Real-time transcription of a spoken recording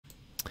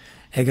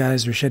Hey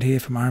guys, Rashid here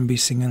from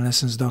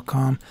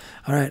rnbsinginglessons.com.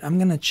 Alright, I'm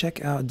gonna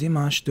check out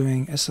Dimash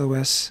doing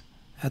S.O.S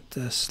at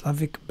the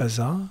Slavic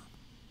Bazaar.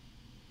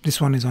 This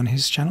one is on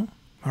his channel.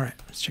 Alright,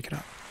 let's check it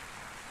out.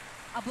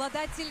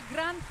 Обладатель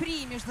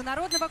гран-при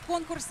международного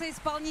конкурса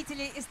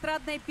исполнителей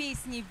эстрадной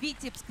песни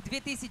 «Витебск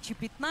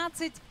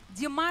 2015»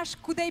 Димаш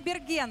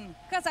Кудайберген,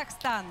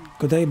 Казахстан.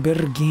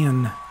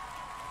 Kudaibergen.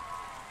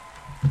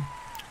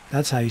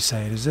 That's how you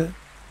say it, is it?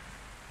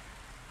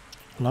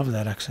 Love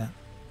that accent.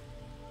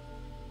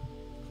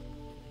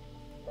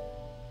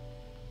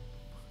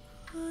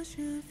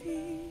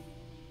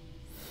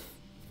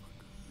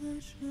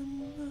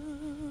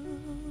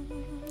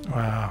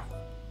 Wow.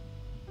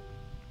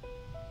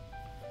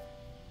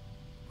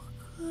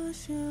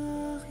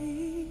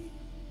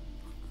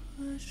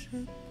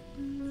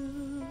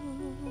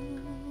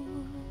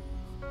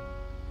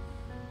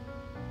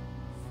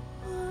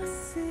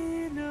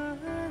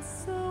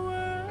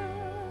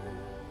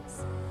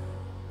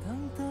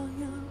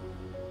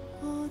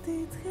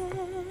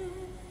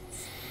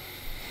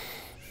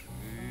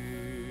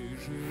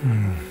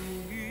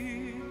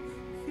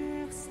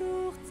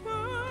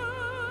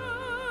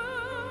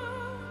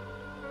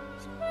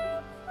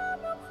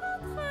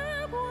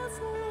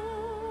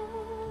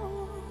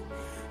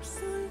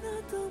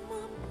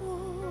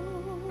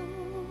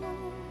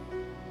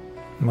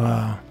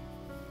 Wow.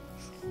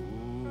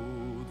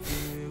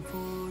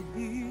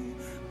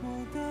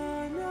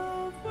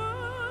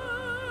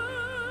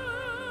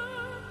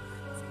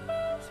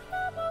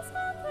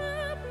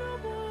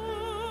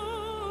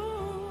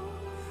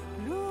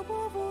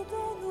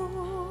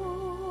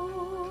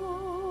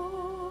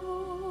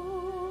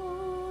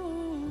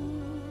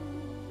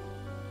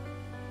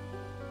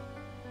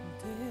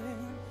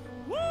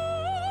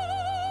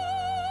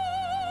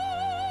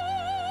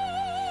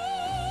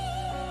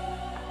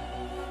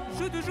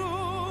 Jeu de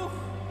jour,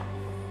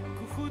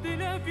 coup fou de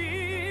la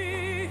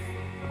vie,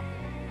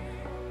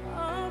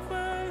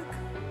 avec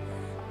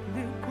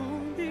les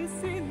bons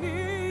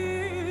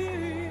dessinés.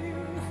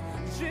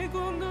 J'ai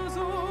comme deux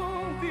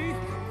zombies,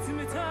 tu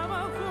me tapes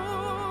ma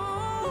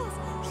cause.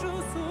 Je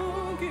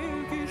sens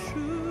quelque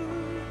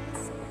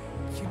chose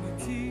qui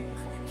m'attire,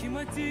 qui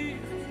m'attire,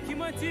 qui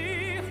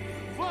m'attire.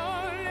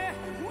 Voler.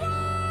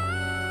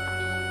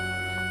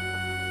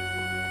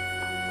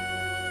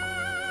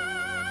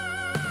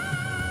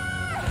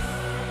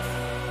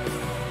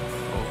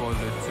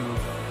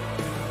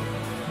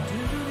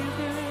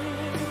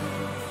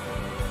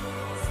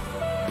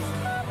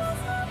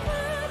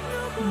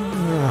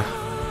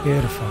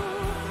 Beautiful.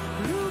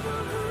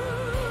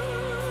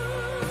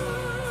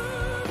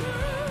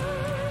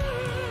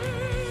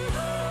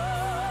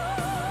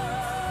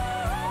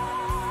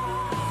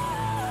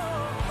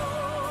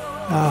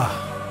 Ah.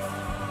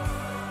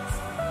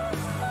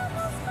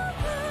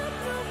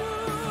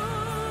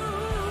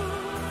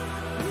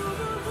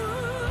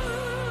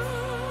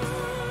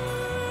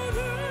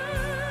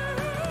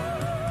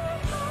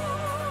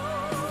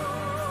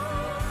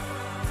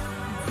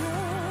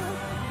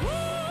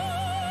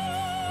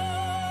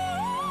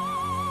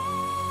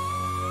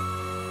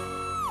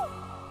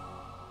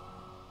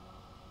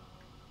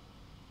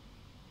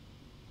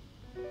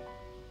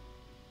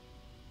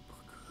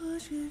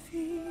 Je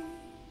vis,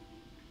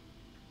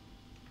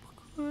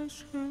 pourquoi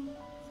je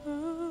meurs,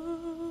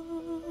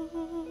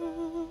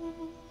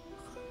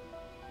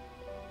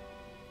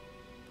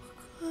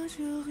 pourquoi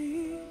je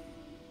ris,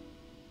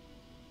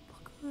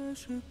 pourquoi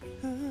je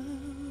pleure.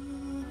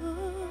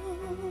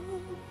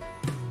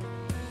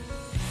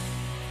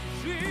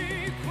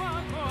 J'y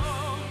crois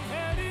comme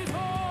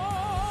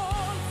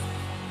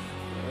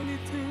elle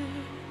était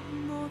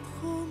notre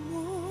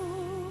romance.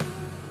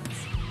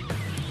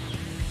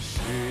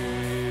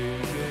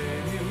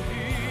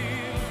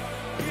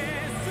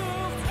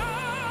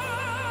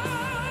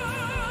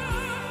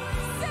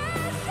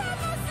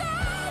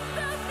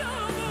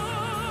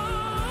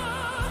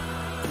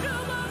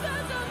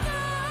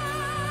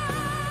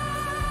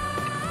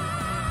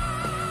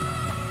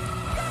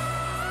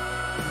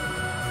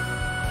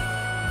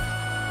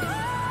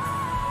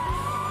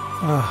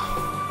 Ah.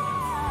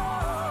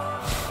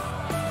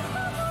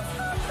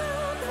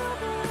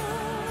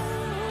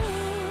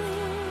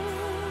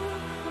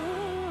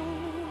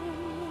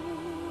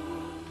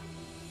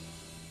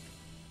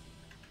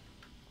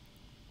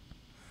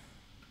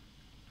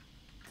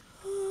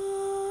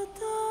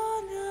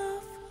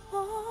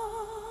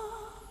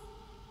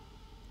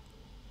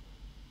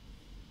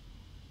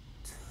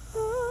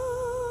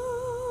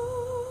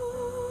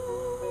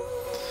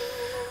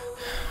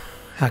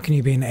 How can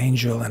you be an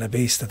angel and a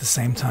beast at the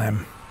same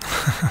time?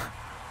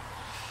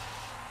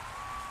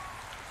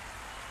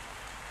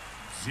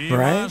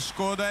 Right?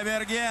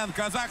 Kudaibergen,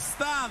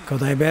 Kazakhstan.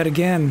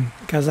 Kudaibergen,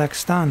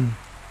 Kazakhstan.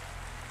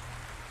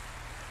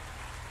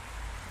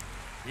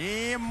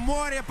 И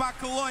море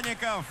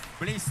поклонников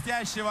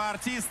блестящего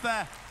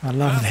артиста I на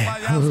love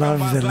славянском the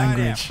базаре.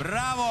 language.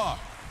 Браво!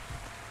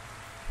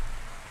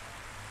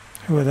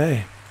 Who are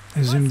they?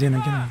 They zoomed in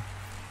again.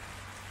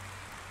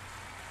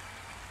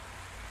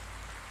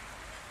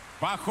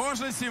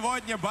 Похоже,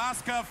 сегодня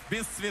Басков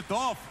без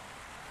цветов.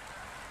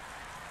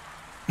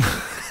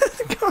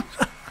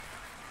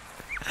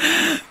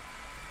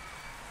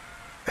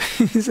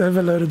 He's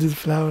overloaded with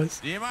flowers.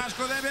 Димаш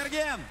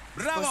Кудайберген.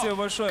 Спасибо Браво!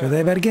 большое.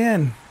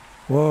 Kudaibergen.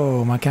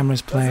 Whoa, my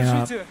camera's playing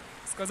up. Разрешите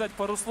сказать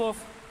пару слов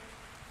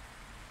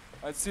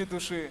от всей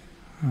души.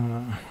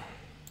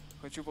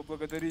 Хочу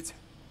поблагодарить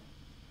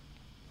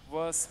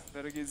вас,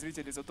 дорогие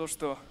зрители, за то,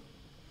 что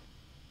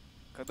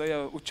когда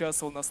я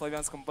участвовал на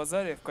славянском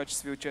базаре в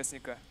качестве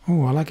участника,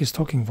 Oh, I like his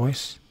talking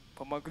voice.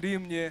 помогли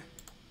мне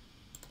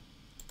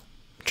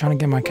I'm trying to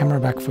get my camera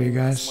back for you с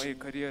guys. моей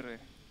карьеры.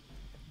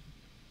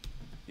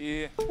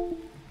 И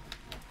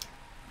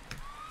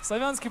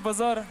славянский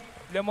базар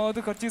для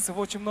молодых артистов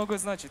очень многое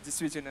значит,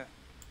 действительно.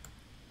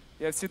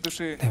 Я от всей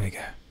души There we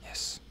go.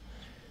 Yes.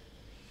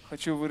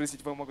 хочу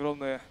выразить вам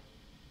огромную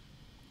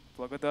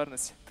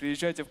благодарность.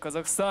 Приезжайте в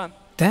Казахстан.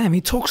 Damn,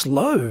 he talks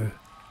low.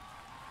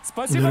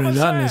 Спасибо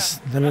большое!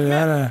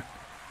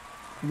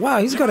 Wow,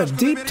 he's got a Димаш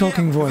deep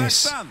talking Кудайберген,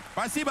 voice. Казахстан.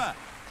 Спасибо.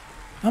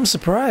 I'm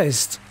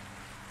surprised.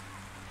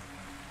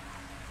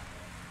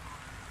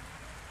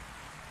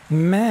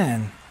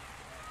 Man,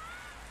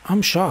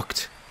 I'm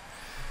shocked.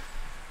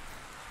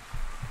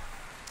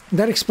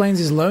 That explains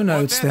his low Вот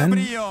notes это then,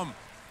 прием.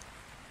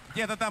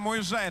 Где-то там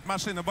уезжает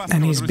машина Баскова,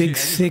 and his big,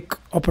 друзья. thick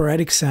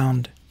operatic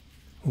sound.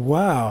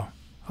 Wow,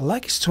 I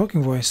like his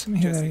talking voice. Let me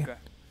hear that again.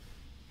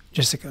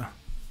 Участника. Jessica.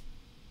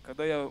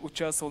 Когда я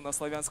участвовал на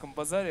славянском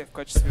базаре в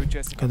качестве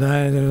участника,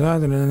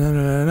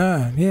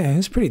 Yeah,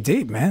 it's pretty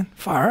deep, man.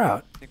 Far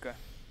out.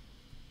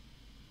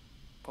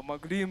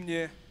 помогли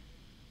мне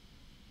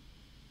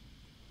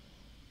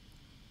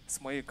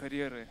с моей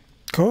карьеры.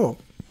 Cool.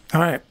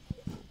 All right.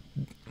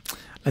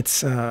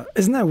 Let's.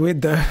 Isn't that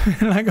weird though?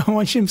 Like I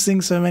watch him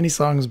sing so many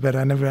songs, but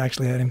I never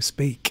actually heard him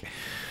speak.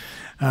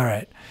 All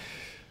right.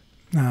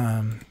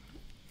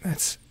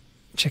 Let's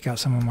check out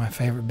some of my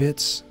favorite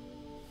bits.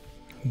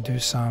 Do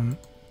some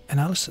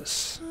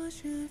analysis.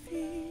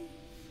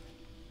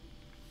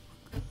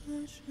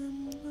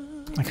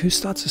 Like who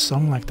starts a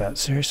song like that?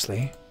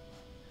 Seriously.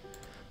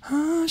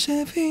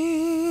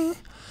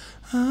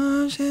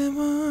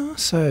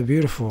 So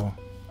beautiful.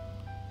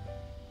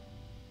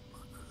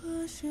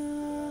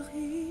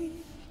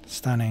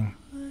 Stunning.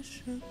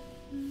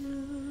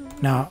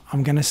 Now,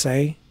 I'm gonna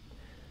say,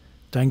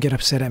 don't get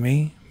upset at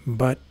me,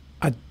 but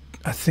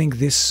I think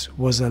this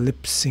was a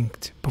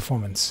lip-synced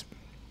performance.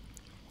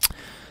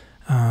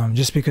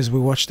 Just because we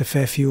watched a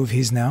fair few of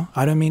his now.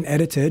 I don't mean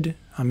edited,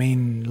 I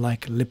mean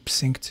like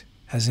lip-synced,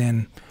 as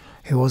in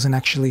he wasn't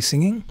actually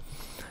singing.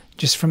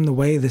 Just from the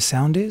way the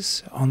sound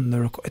is on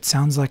the it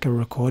sounds like a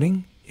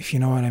recording, if you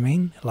know what I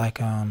mean. Like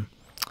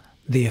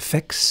the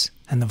effects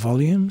and the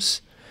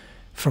volumes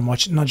from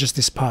watching, not just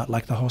this part,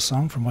 like the whole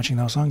song, from watching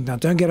the whole song. Now,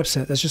 don't get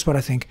upset. That's just what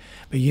I think.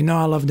 But you know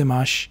I love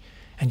Dimash,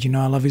 and you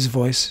know I love his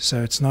voice.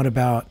 So it's not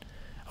about,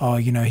 oh,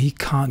 you know, he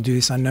can't do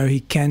this. I know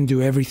he can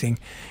do everything.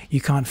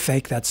 You can't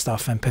fake that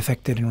stuff and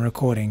perfect it in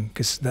recording,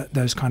 because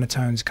those kind of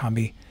tones can't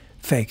be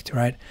faked,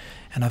 right?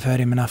 And I've heard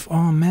him enough.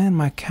 Oh man,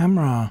 my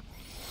camera.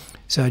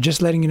 So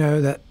just letting you know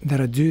that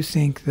I do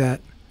think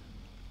that,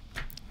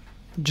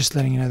 just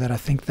letting you know that I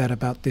think that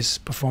about this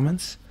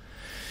performance.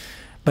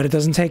 But it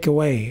doesn't take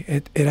away.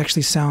 It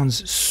actually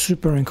sounds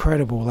super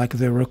incredible, like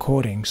the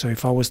recording. So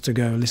if I was to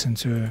go listen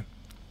to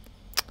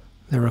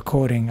the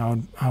recording,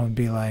 I would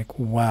be like,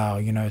 wow,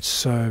 you know, it's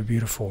so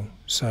beautiful.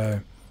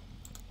 So,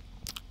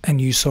 and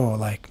you saw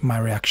like my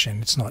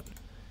reaction. It's not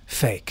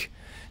fake.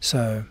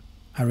 So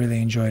I really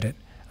enjoyed it.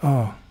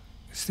 Oh,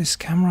 it's this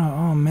camera.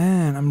 Oh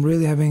man, I'm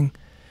really having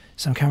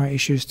some camera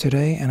issues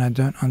today, and I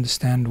don't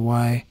understand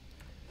why.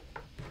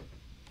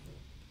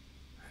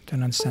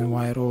 Don't understand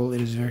why at all.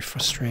 It is very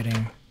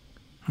frustrating.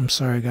 I'm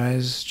sorry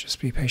guys, just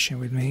be patient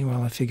with me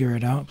while I figure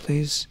it out,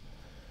 please.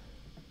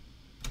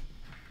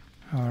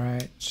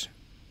 Alright.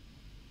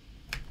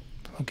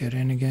 Plug it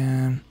in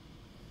again.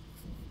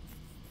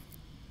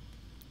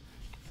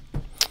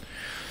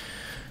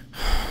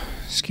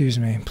 Excuse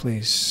me,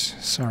 please.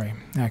 Sorry.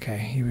 Okay,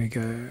 here we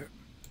go.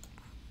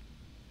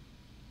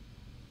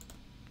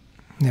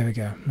 There we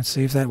go. Let's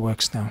see if that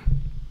works now.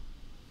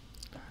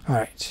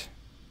 Alright.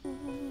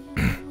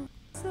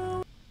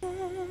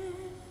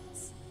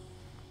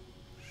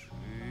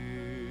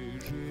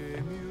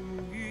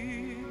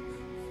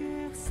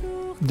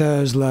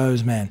 Those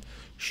lows, man.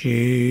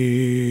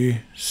 She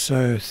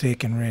so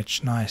thick and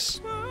rich.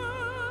 Nice.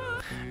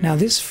 Now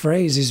this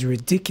phrase is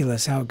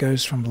ridiculous how it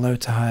goes from low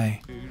to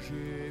high.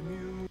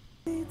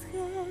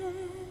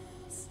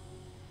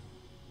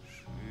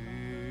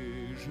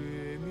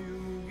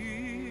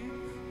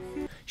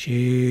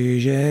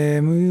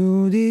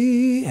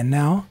 And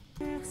now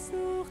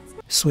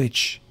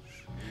switch.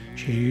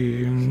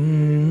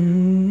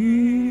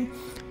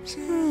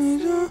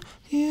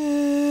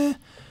 Yeah,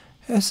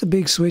 that's a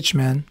big switch,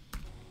 man.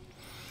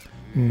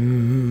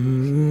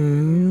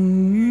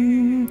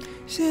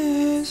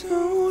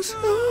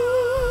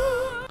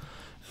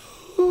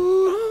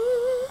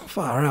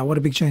 Far out, what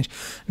a big change.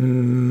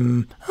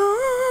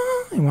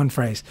 in one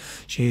phrase.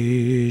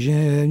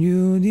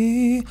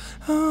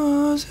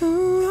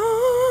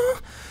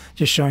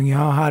 Just showing you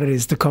how hard it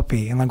is to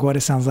copy and like what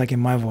it sounds like in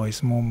my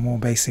voice, more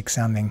basic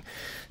sounding,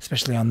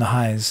 especially on the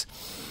highs.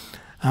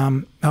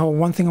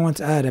 One thing I want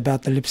to add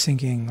about the lip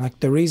syncing, like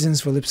the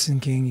reasons for lip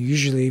syncing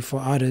usually for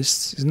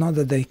artists is not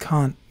that they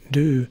can't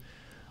do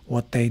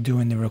what they do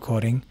in the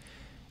recording.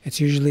 It's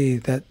usually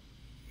that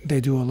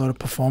they do a lot of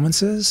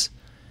performances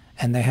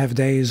and they have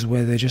days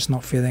where they're just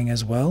not feeling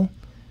as well,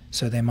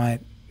 so they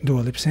might do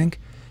a lip sync,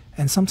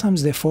 and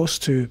sometimes they're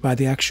forced to by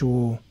the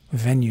actual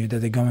venue that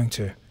they're going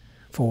to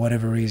for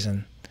whatever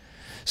reason.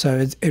 So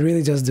it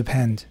really does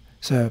depend.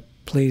 So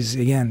please,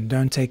 again,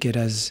 don't take it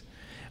as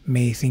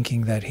me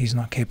thinking that he's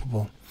not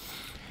capable.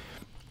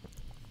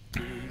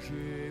 I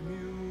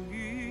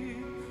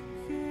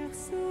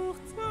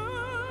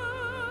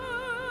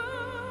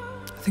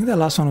think that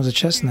last one was a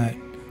chest note.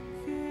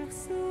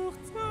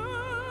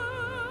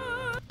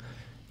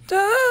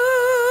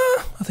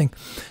 I think.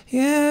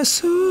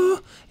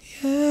 Yesu,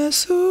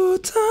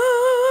 Yesu,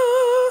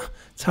 ta.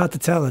 It's hard to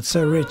tell, it's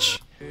so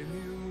rich.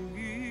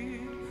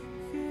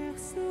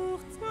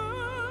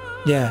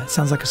 Yeah, it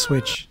sounds like a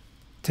switch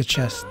to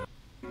chest.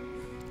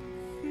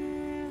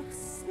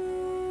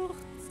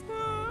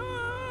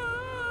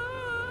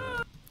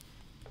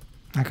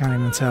 I can't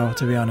even tell,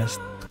 to be honest.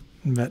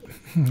 But,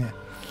 yeah.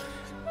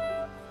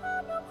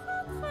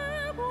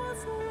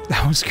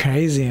 That was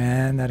crazy,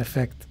 man, that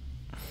effect.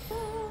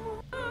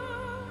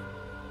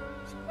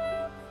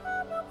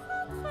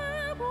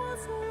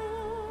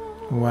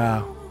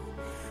 Wow.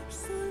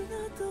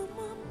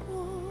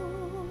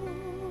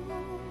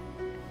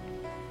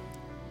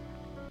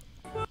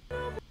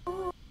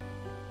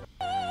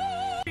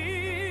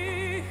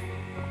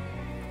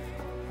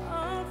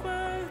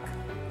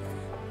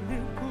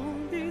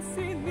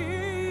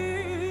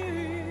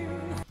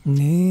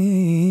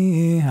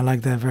 I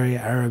like that very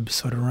Arab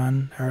sort of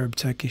run, Arab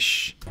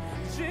Turkish,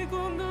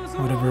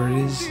 whatever it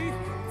is.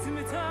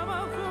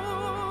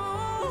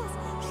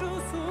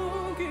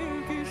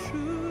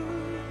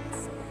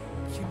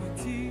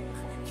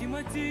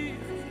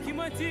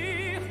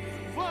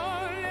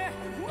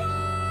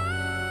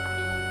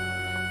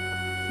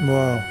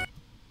 Whoa.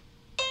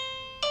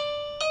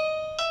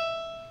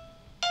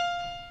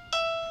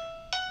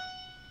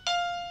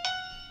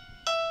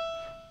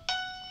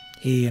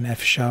 E and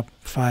F sharp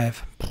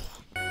 5.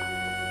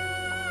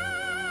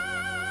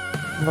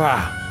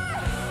 Wow.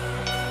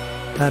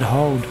 That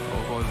hold.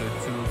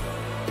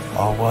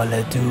 Oh, what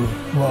it do?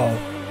 Whoa.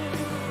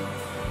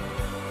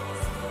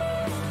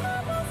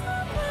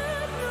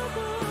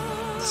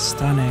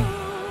 Stunning.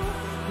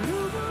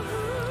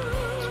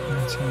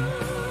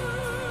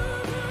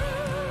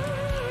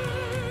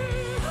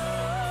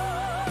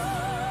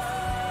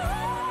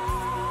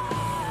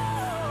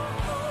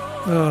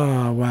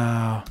 Oh,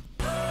 wow.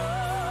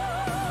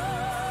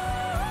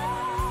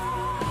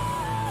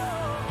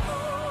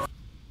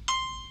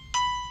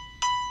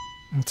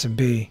 It's a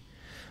B.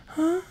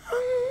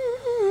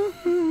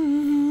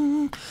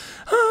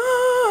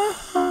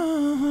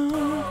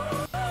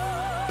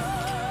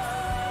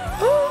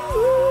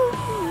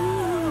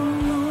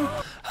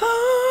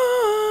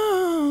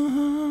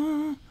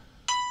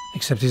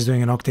 Except he's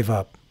doing an octave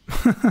up.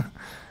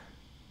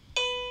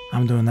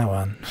 I'm doing that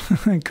one.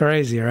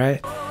 Crazy,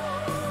 right?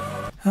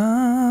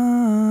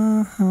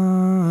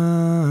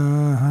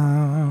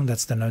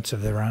 That's the notes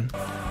of the run.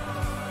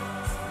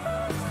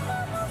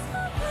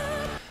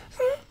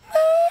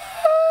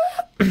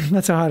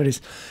 That's how hard it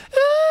is.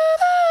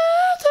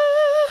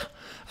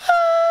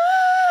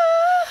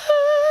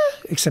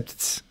 Except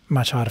it's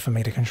much harder for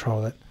me to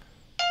control it.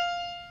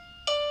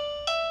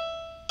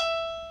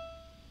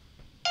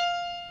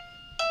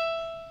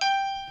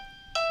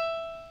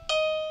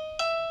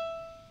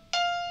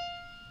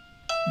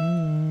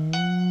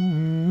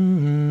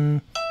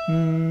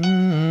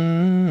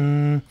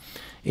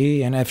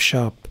 E and F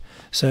sharp.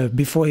 So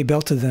before he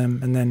belted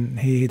them, and then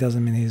he does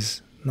them in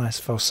his nice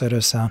falsetto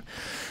sound.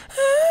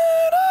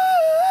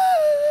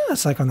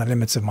 That's like on the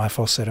limits of my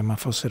falsetto. My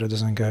falsetto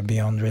doesn't go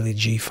beyond really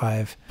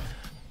G5.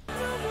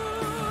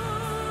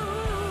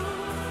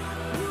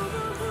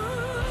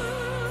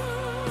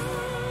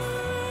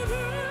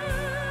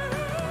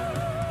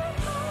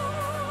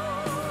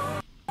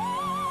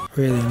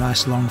 Really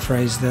nice long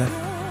phrase there.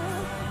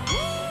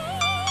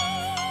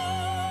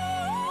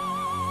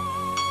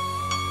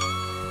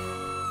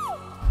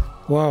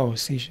 Whoa,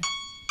 see.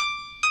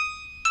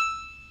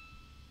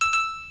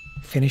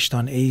 Finished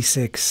on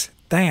E6.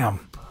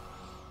 Damn.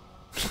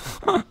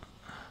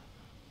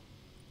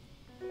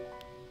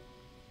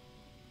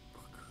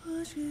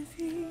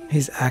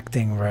 He's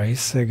acting, bro.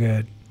 He's so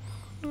good.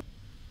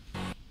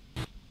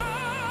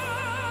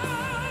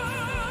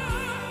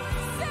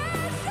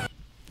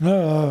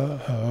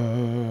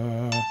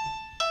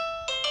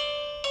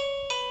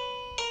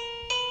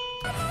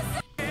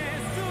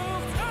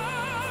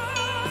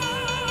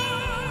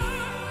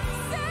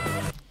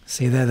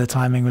 See there, the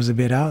timing was a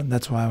bit out.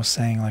 That's why I was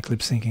saying like lip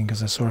syncing,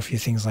 because I saw a few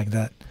things like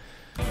that.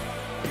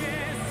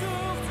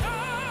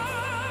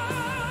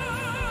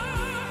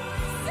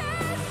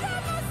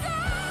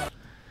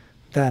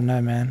 That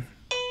no, man.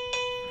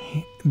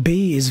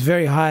 B is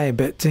very high,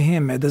 but to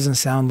him it doesn't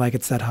sound like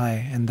it's that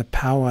high. And the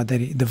power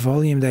that the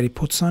volume that he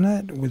puts on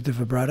it with the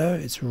vibrato,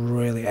 it's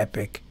really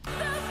epic.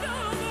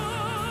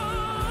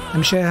 Let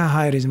me show you how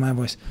high it is in my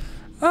voice.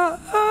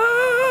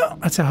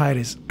 That's how high it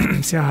is.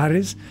 See how high it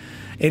is?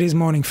 It is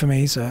morning for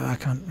me, so I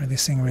can't really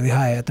sing really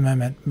high at the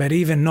moment. But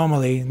even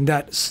normally,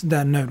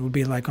 that note would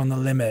be like on the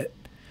limit,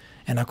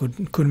 and I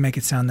couldn't make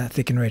it sound that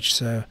thick and rich.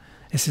 So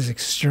this is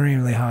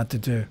extremely hard to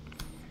do.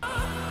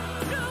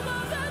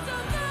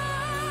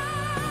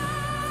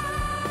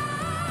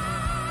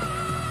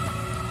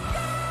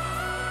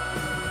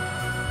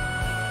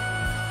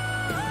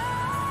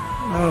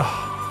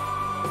 Oh.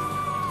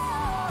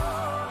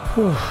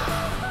 Whew.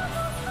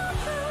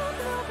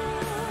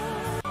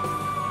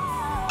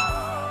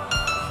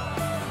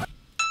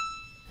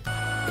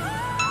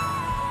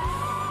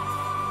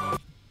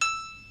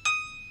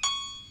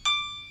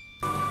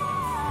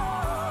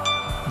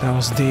 That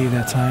was D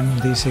that time,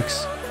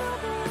 D6.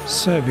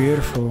 So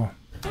beautiful.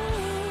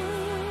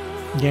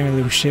 Gave me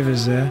little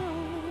shivers there.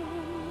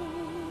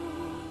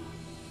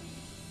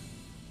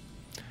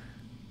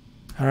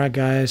 Alright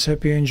guys,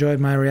 hope you enjoyed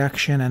my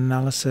reaction and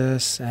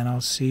analysis, and I'll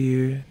see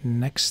you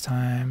next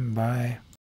time. Bye.